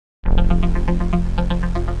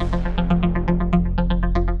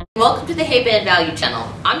Welcome to the Haband Value Channel.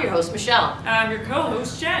 I'm your host, Michelle. I'm your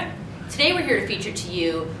co-host, Jen. Today we're here to feature to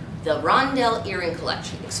you the Rondelle Earring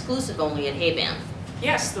Collection, exclusive only at Haband.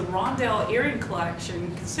 Yes, the Rondelle Earring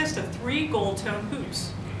Collection consists of 3 gold tone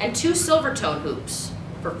hoops. And 2 silver tone hoops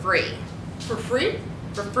for free. For free?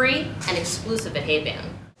 For free and exclusive at Haband.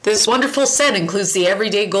 This wonderful set includes the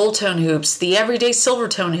everyday gold tone hoops, the everyday silver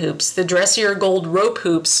tone hoops, the dressier gold rope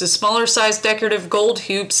hoops, the smaller size decorative gold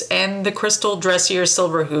hoops, and the crystal dressier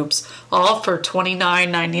silver hoops, all for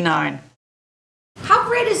 $29.99. How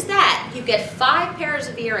great is that? You get 5 pairs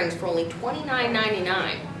of earrings for only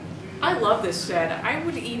 $29.99. I love this set. I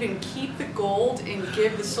would even keep the gold and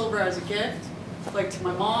give the silver as a gift, like to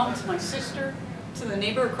my mom, to my sister, to the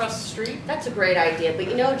neighbor across the street. That's a great idea, but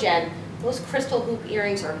you know, Jen, those crystal hoop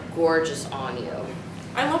earrings are gorgeous on you.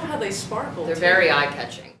 I love how they sparkle. They're very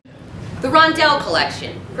eye-catching. The Rondelle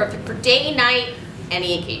Collection, perfect for day, night,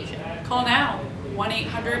 any occasion. Call now,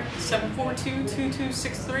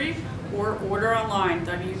 1-800-742-2263, or order online,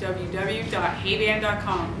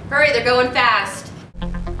 www.haband.com. Hurry, they're going fast.